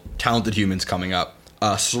potential talented humans coming up.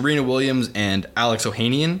 Serena Williams and Alex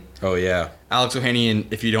Ohanian. Oh, yeah. Alex Ohanian,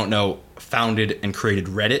 if you don't know, founded and created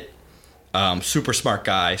Reddit. Super smart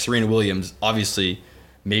guy. Serena Williams, obviously,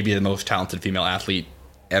 maybe the most talented female athlete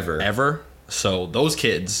ever. So those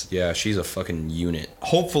kids, Yeah, she's a fucking unit.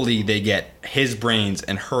 hopefully they get his brains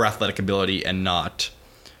and her athletic ability and not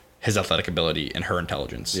his athletic ability and her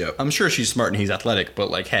intelligence. Yep. I'm sure she's smart and he's athletic,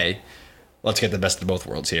 but like, hey, let's get the best of both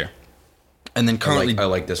worlds here. And then currently, I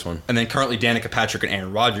like this one. Danica Patrick and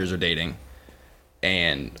Aaron Rodgers are dating,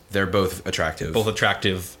 and They're both attractive. both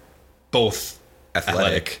attractive, both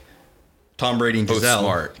athletic. Tom Brady and Both Giselle.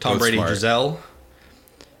 smart. Tom Both Brady and smart. Giselle.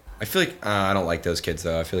 I feel like I don't like those kids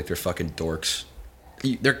though. I feel like they're fucking dorks.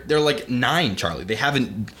 They're like 9, Charlie. They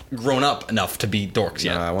haven't grown up enough to be dorks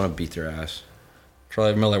yet. No, I want to beat their ass.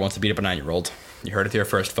 Charlie Miller wants to beat up a 9-year-old. You heard it here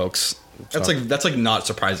first, folks. That's not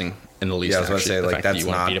surprising in the least. Yeah, I was going to say, the like, fact that that's you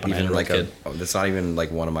want to not beat up a even 9-year-old like kid. that's not even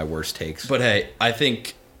like one of my worst takes. But hey, I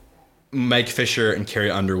think Mike Fisher and Carrie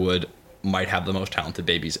Underwood might have the most talented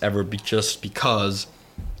babies ever, just because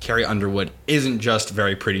Carrie Underwood isn't just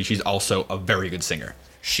very pretty; she's also a very good singer.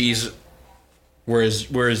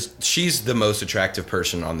 Whereas she's the most attractive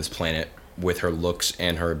person on this planet with her looks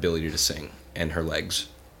and her ability to sing and her legs.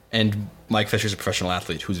 And Mike Fisher's a professional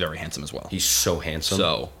athlete who's very handsome as well. He's so handsome.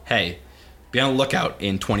 So hey, be on the lookout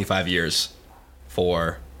in 25 years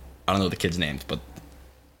for, I don't know the kids' names, but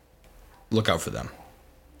look out for them.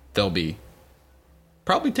 They'll be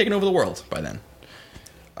probably taking over the world by then.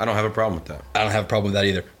 I don't have a problem with that. I don't have a problem with that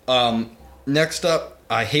either. Next up,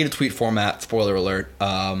 I hate a tweet format. Spoiler alert.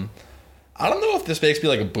 I don't know if this makes me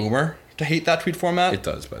like a boomer to hate that tweet format. It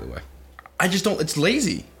does, by the way. I just don't. It's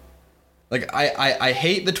lazy. Like I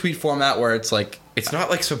hate the tweet format where it's like, It's not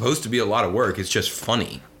like supposed to be a lot of work. It's just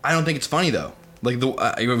funny. I don't think it's funny though. Like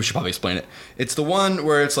we should probably explain it. It's the one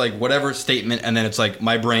where it's like whatever statement, and then it's like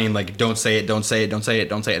my brain like don't say it, don't say it, don't say it,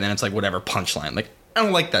 don't say it, and then it's like whatever punchline. Like I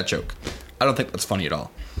don't like that joke. I don't think that's funny at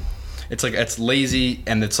all. It's like it's lazy,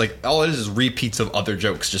 and it's like all it is repeats of other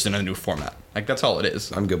jokes just in a new format. Like that's all it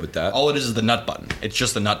is. I'm good with that. All it is the nut button. It's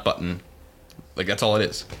just the nut button. Like that's all it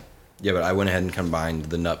is. Yeah, but I went ahead and combined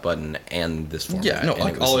the nut button and this format. Yeah, no, and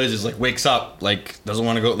like all it is like wakes up, like doesn't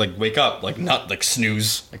want to go, like wake up, like nut, like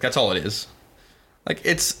snooze. Like that's all it is. Like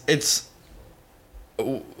it's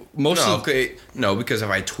most No, of okay. No, because if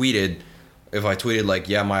I tweeted like,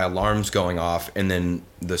 yeah, my alarm's going off, and then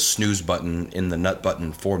the snooze button in the nut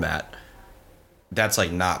button format, that's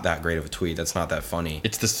like not that great of a tweet. That's not that funny.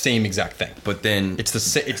 it's the same exact thing. But then It's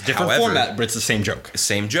different however, format, but it's the same joke.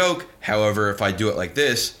 same joke. However, if I do it like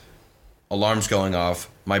this, alarm's going off,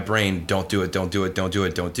 my brain, don't do it, don't do it, don't do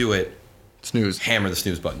it, don't do it. Snooze. Hammer the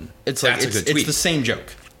snooze button. It's like that's it's, a good tweet. it's the same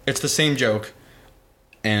joke. It's the same joke.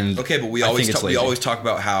 And Okay, but we I always think it's we lazy. always talk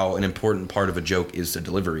about how an important part of a joke is the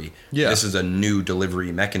delivery. Yeah. This is a new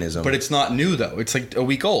delivery mechanism. But it's not new though. It's like a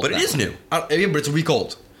week old. But it now. is new. Yeah, but it's a week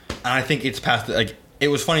old, and I think it's past. Like it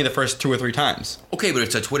was funny the first 2 or 3 times. okay, but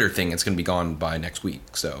it's a Twitter thing. It's going to be gone by next week.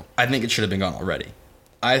 So I think it should have been gone already.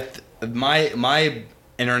 My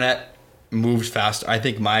internet moves fast. I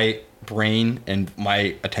think my brain and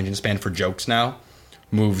my attention span for jokes now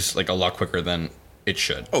moves like a lot quicker than it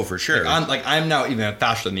should. Oh, for sure. I'm now even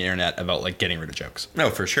faster than the internet about like getting rid of jokes. no,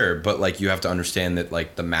 for sure. But like you have to understand that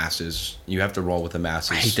like the masses, you have to roll with the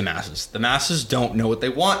masses. I hate the masses. The masses don't know what they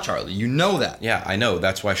want, Charlie. You know that. Yeah, I know.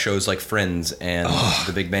 That's why shows like Friends and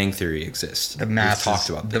The Big Bang Theory exist. The masses. We've talked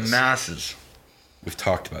about this. The masses. We've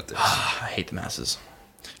talked about this. I hate the masses.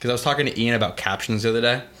 Because I was talking to Ian about captions the other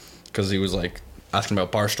day. Because he was like asking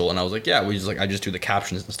about Barstool, and I was like, yeah, I just do the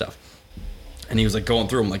captions and stuff. And he was like going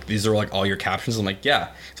through them, like, these are like all your captions. I'm like,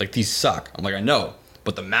 yeah. It's like, these suck. I'm like, I know,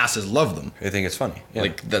 but the masses love them. I think it's funny. Yeah.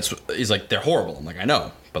 Like he's like, they're horrible. I'm like, I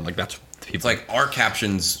know, but like that's people. It's like our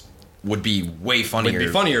captions would be way funnier. Would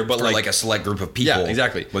be funnier, but for like- like a select group of people. Yeah,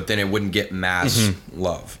 exactly. But then it wouldn't get mass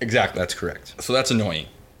love. Exactly. That's correct. So that's annoying.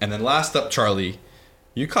 And then last up, Charlie,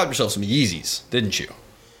 you caught yourself some Yeezys, didn't you?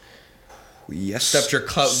 Yes. Stepped your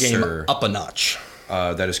clout game sir. up a notch.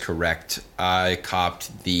 That is correct. I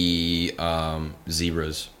copped the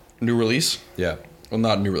zebras. New release? Yeah. Well,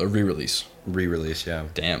 not new, a re-release. Re-release. Yeah.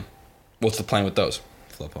 Damn. What's the plan with those?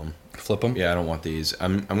 Flip them. Flip them? Yeah, I don't want these.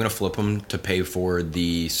 I'm gonna flip them to pay for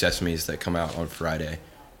the sesames that come out on Friday.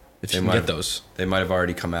 If They you can might get have- those. They might have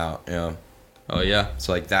already come out. Yeah. Oh, yeah.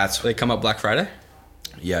 So like that's They come up Black Friday?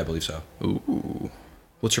 yeah, I believe so. Ooh.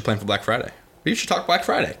 What's your plan for Black Friday? We should talk Black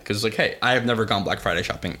Friday. Because, like, hey, I have never gone Black Friday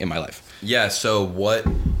shopping in my life. Yeah, so what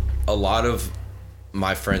a lot of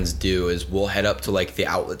my friends do is we'll head up to like the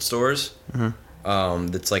outlet stores.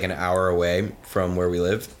 That's like an hour away from where we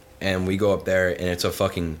live, and we go up there and it's a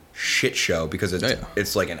fucking shit show because it's Oh, yeah.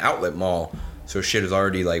 it's like an outlet mall, so shit is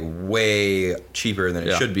already like way cheaper than it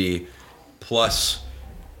Yeah. should be. Plus,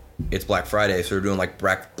 it's Black Friday, so they're doing like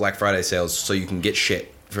Black Friday sales, so you can get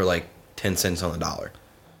shit for like 10 cents on the dollar.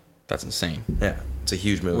 That's insane. Yeah, it's a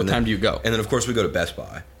huge move. What And time then- do you go? And then of course we go to Best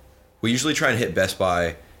Buy. We usually try and hit Best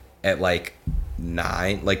Buy at like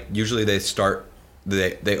 9. Like usually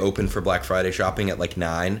they open for Black Friday shopping at like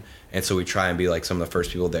 9, and so we try and be like some of the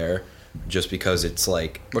first people there, just because it's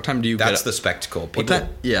like What time do you that's get the spectacle. What People, time?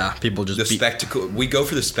 Yeah, people just the beat- spectacle. We go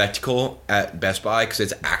for the spectacle at Best Buy because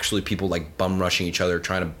it's actually people like bum rushing each other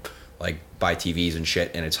trying to like buy TVs and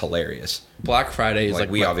shit, and it's hilarious. Black Friday is Like,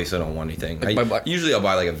 we my- obviously don't want anything. Like Usually I'll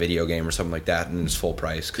buy like a video game or something like that, and it's full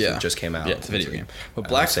price because it just came out. Yeah, it's a video game. But I'm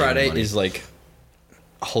Black saving Friday money. is like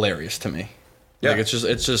hilarious to me. Yeah. Like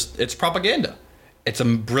it's propaganda. It's a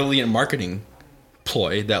brilliant marketing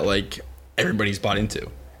ploy that like everybody's bought into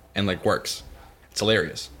and like works. It's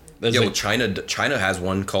hilarious. There's Yeah, like, well, China has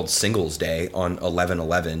one called Singles Day on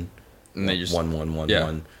 11/11, And they just- 1111,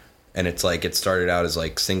 yeah. and it's like it started out as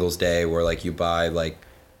like Singles Day where like you buy like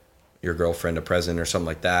your girlfriend a present or something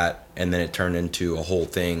like that, and then it turned into a whole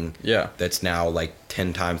thing. Yeah. That's now like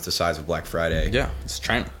 10 times the size of Black Friday. yeah, it's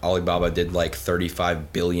China. Alibaba did like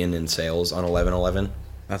 35 billion in sales on 11/11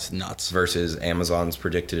 That's nuts. versus Amazon's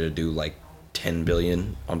predicted to do like 10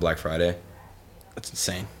 billion on Black Friday. That's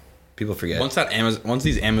insane. People forget. Once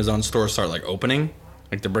these Amazon stores start like opening,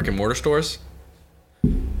 like the brick and mortar stores,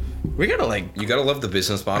 we gotta like You gotta love the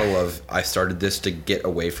business model of I started this to get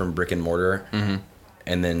away from brick and mortar,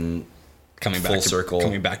 and then coming full back to circle.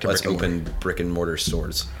 coming back to let's brick and mortar. open brick and mortar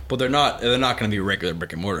stores. But they're not going to be regular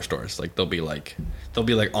brick and mortar stores. Like they'll be like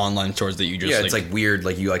online stores that you just Yeah, it's like weird.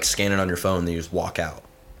 Like you like scan it on your phone, and then you just walk out,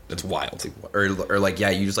 it's wild. or like yeah,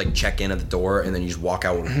 you just like check in at the door, and then you just walk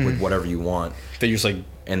out with whatever you want, They just like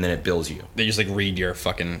and then it bills you. read your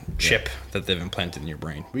fucking chip that they've implanted in your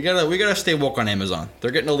brain. We gotta stay woke on Amazon.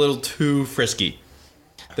 They're getting a little too frisky.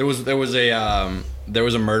 There was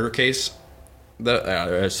a murder case that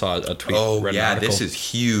I saw a tweet. Oh read an yeah, article. this is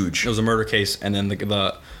huge. It was a murder case, and then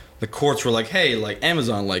the courts were like, "Hey, like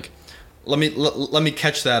Amazon, like let me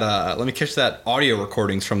catch that audio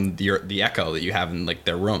recordings from the Echo that you have in like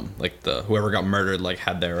their room, like the whoever got murdered like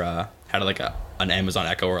had their had like an Amazon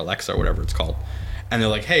Echo or Alexa or whatever it's called." And they're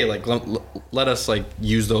like, "Hey, like let us like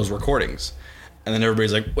use those recordings." And then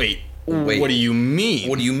everybody's like, "Wait, what do you mean?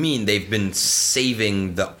 What do you mean they've been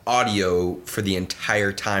saving the audio for the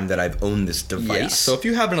entire time that I've owned this device? Yeah. So if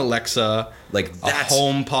you have an Alexa, Like, a that's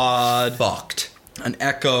HomePod, fucked. an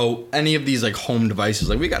Echo, any of these like home devices,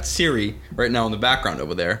 like we got Siri right now in the background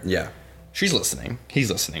over there. Yeah. She's listening. He's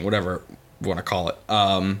listening. Whatever you want to call it.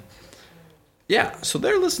 Yeah. So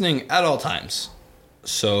they're listening at all times.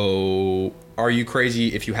 So are you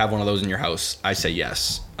crazy if you have one of those in your house? I say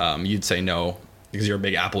yes. You'd say no because you're a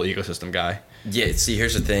big Apple ecosystem guy. Yeah, see,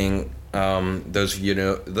 here's the thing. Those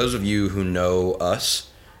of you who know us,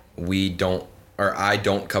 I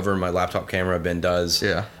don't cover my laptop camera. Ben does.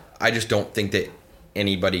 Yeah. I just don't think that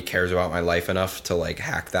anybody cares about my life enough to like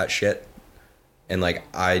hack that shit. And like,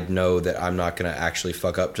 I know that I'm not gonna actually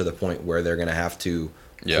fuck up to the point where they're gonna have to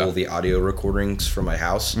pull the audio recordings from my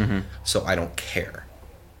house. So I don't care.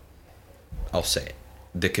 I'll say it.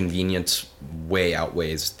 The convenience way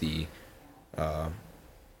outweighs the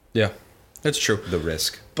Yeah, that's true.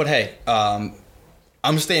 risk. But hey,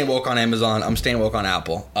 I'm staying woke on Amazon. I'm staying woke on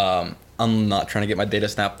Apple. I'm not trying to get my data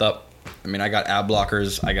snapped up. I mean, I got ad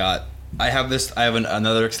blockers. I have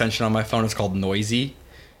another extension on my phone. It's called Noisy,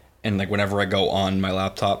 and like whenever I go on my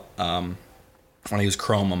laptop, when I use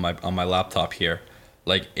Chrome on my laptop here,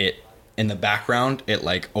 like it in the background, it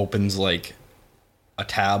like opens like a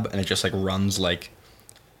tab and it just like runs like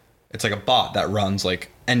it's like a bot that runs like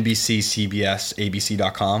NBC, CBS,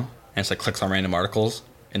 ABC.com, and it's like clicks on random articles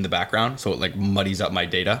in the background, so it like muddies up my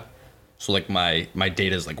data. So like my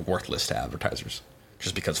data is like worthless to advertisers,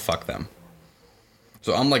 just because fuck them.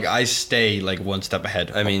 So I stay like one step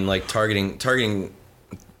ahead. I mean, like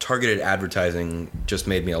targeted advertising just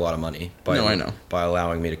made me a lot of money. I know. By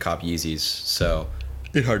allowing me to cop Yeezys. So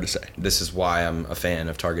It's hard to say. this is why I'm a fan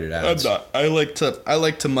of targeted ads. I'm not. I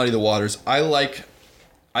like to muddy the waters.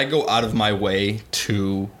 I go out of my way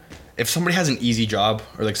to, if somebody has an easy job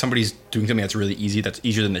or like somebody's doing something that's really easy, that's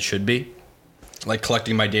easier than it should be, like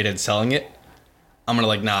collecting my data and selling it, I'm gonna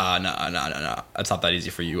like nah. That's not that easy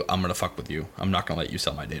for you. I'm gonna fuck with you. I'm not gonna let you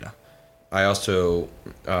sell my data. I also,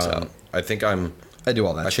 I think I do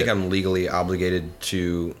all that shit. think I'm legally obligated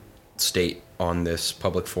to state on this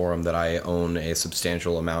public forum that I own a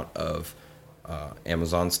substantial amount of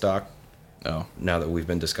Amazon stock. Oh. Now that we've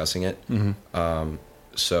been discussing it.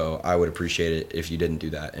 So I would appreciate it if you didn't do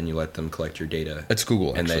that and you let them collect your data. It's Google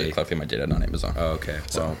And actually they- collecting my data, not Amazon. Oh, okay.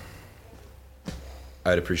 So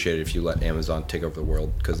I'd appreciate it if you let Amazon take over the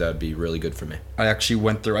world because that would be really good for me. I actually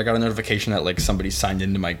went through. I got a notification that like somebody tried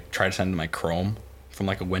to sign into my Chrome from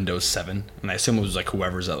like a Windows 7, and I assume it was like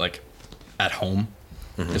whoever's at home,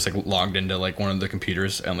 just like logged into like one of the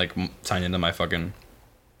computers and like signed into my fucking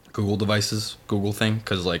Google devices, Google thing,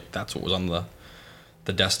 because like that's what was on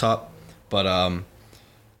the desktop. But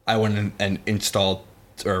I went in and installed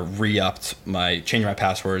or changed my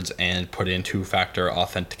passwords and put in 2-factor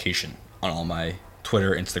authentication on all my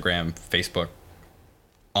Twitter, Instagram, Facebook,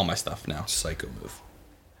 all my stuff now. Psycho move.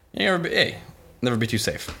 Never be too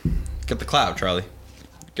safe. Get the cloud, Charlie.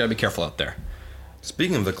 Gotta be careful out there.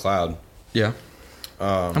 Speaking of the cloud, Yeah.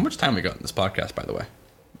 How much time we got in this podcast, by the way?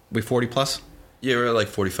 We 40 plus? yeah, we're at like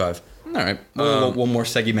 45. All right. One more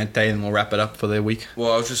segmente and we'll wrap it up for the week.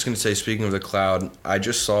 Well, I was just gonna say, speaking of the cloud, I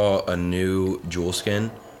just saw a new jewel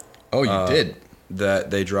skin Oh, you did?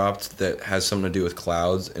 that they dropped that has something to do with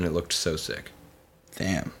clouds, and it looked so sick.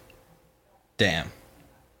 Damn.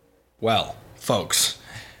 Well, folks,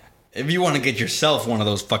 if you want to get yourself one of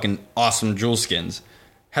those fucking awesome jewel skins,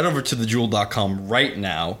 head over to thejewel.com right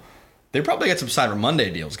now. They probably got some Cyber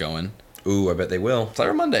Monday deals going. Ooh, I bet they will.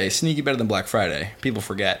 Cyber Monday, sneaky better than Black Friday. People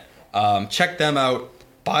forget. Check them out.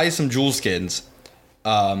 Buy some jewel skins.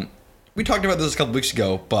 We talked about this a couple weeks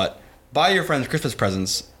ago, but buy your friends Christmas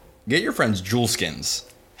presents. Get your friends jewel skins.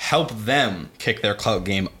 Help them kick their clout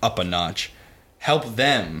game up a notch. Help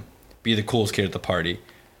them be the coolest kid at the party.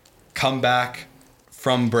 Come back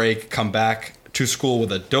from break. Come back to school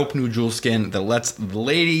with a dope new jewel skin that lets the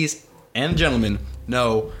ladies and gentlemen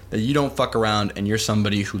know that you don't fuck around and you're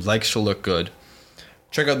somebody who likes to look good.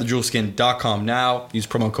 Check out thejewelskin.com now. Use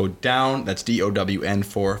promo code DOWN. That's DOWN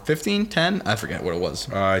for 1510. I forget what it was.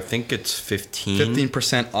 I think it's 15.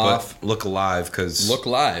 15% off. But look alive, because Look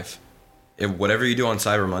live. whatever you do on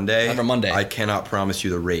Cyber Monday, I cannot promise you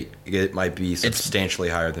the rate. It might be substantially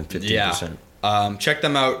higher than 15%. Yeah. Check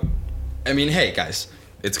them out. I mean, hey, guys.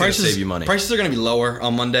 It's going to save you money. Prices are going to be lower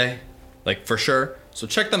on Monday, like for sure. So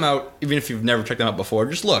check them out. Even if you've never checked them out before,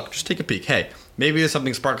 just look. Just take a peek. Hey, maybe there's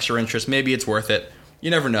something sparks your interest. Maybe it's worth it. You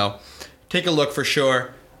never know. Take a look for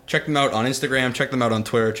sure. Check them out on Instagram. Check them out on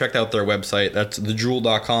Twitter. Check out their website. That's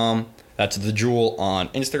thejewel.com. That's thejewel on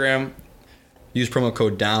Instagram. Use promo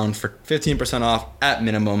code DOWN for 15% off at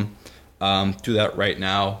minimum. Do that right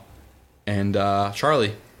now. And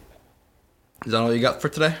Charlie, is that all you got for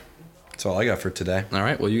today? That's all I got for today. All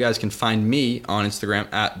right. Well, you guys can find me on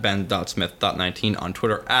Instagram at ben.smith.19, on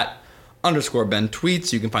Twitter at _Ben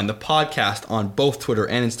Tweets. You can find the podcast on both Twitter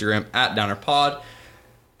and Instagram at DownerPod.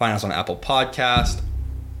 Find us on Apple Podcast.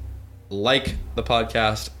 Like the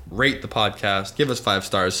podcast. Rate the podcast. Give us 5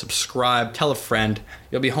 stars. Subscribe. Tell a friend.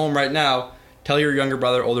 You'll be home right now. Tell your younger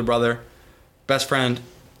brother, older brother, best friend,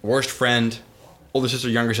 worst friend, older sister,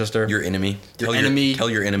 younger sister. Your enemy. Your enemy. Tell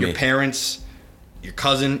your enemy. Your parents. Your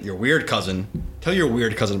cousin, your weird cousin. Tell your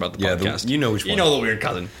weird cousin about the podcast. You know which one. You know the weird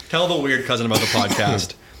cousin. Tell the weird cousin about the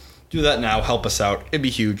podcast. Do that now. Help us out. It'd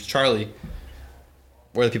be huge. Charlie,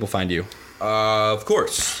 where do people find you? Of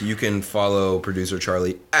course, you can follow producer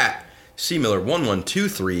Charlie at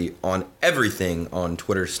CMiller1123 on everything on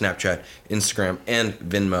Twitter, Snapchat, Instagram, and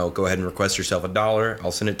Venmo. Go ahead and request yourself $1.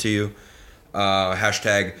 I'll send it to you.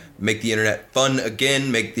 Hashtag make the internet fun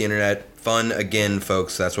again. Make the internet fun again,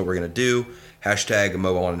 folks. That's what we're going to do. Hashtag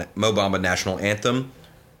Mobamba National Anthem.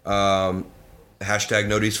 Hashtag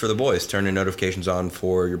Noties for the boys. Turn your notifications on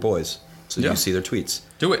for your boys so you see their tweets.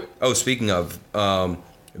 Do it. Oh, speaking of,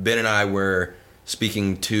 Ben and I were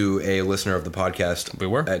speaking to a listener of the podcast. We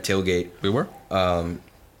were at Tailgate. We were.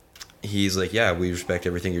 He's like, "Yeah, we respect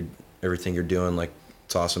everything you're doing. Like,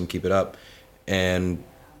 it's awesome. Keep it up." And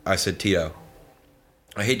I said, "Tito,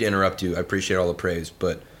 I hate to interrupt you. I appreciate all the praise,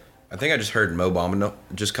 but I think I just heard Mobamba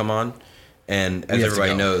just come on, and as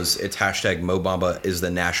everybody knows, it's hashtag Mobamba is the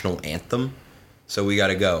national anthem. So we got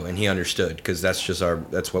to go." And he understood, because that's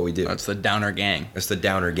what we do. That's the Downer Gang. It's the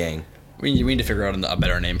Downer Gang. We need to figure out a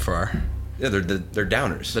better name for our... Yeah, they're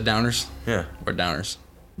downers. The Downers? Yeah. We're Downers.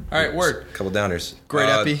 All right, word. Couple downers. Great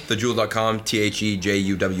epi. Thejewel.com,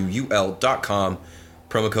 THEJUWL.com.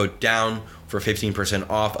 Promo code DOWN for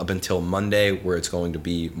 15% off up until Monday, where it's going to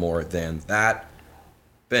be more than that.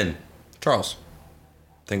 Ben. Charles.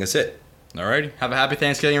 I think that's it. All right. Have a happy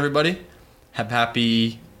Thanksgiving, everybody. Have a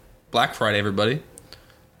happy Black Friday, everybody.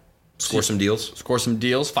 Score some deals. Score some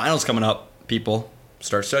deals. Finals coming up, people.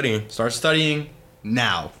 Start studying. Start studying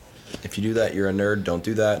now. If you do that, you're a nerd. Don't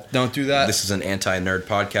do that. Don't do that. This is an anti-nerd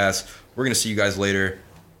podcast. We're going to see you guys later.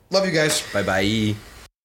 Love you guys. Bye-bye.